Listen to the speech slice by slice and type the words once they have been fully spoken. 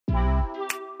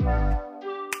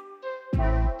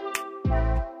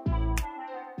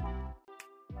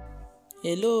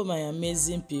Hello my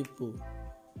amazing people,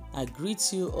 I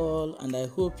greet you all and I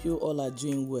hope you all are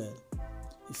doing well.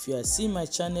 If you are seeing my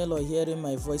channel or hearing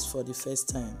my voice for the first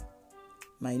time,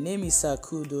 my name is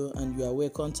Akudo and you are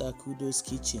welcome to Akudo's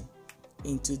Kitchen.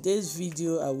 In today's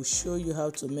video, I will show you how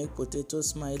to make potato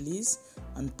smileys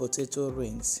and potato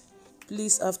rings.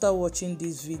 Please, after watching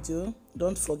this video,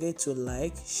 don't forget to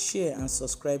like, share and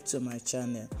subscribe to my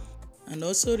channel. And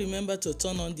also remember to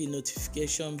turn on the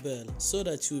notification bell so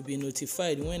that you will be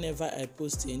notified whenever I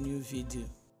post a new video.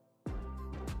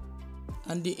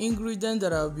 And the ingredients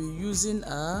that I'll be using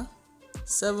are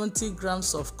 70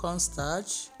 grams of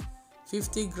cornstarch,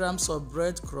 50 grams of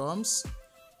bread crumbs.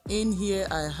 In here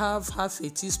I have half a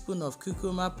teaspoon of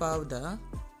cucumber powder,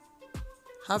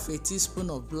 half a teaspoon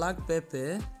of black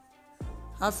pepper,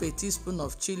 half a teaspoon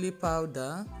of chili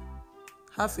powder,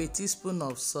 half a teaspoon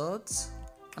of salt,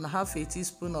 and half a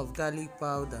teaspoon of garlic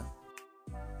powder.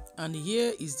 And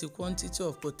here is the quantity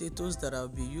of potatoes that I'll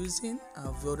be using.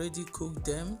 I've already cooked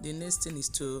them. The next thing is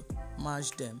to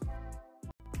mash them.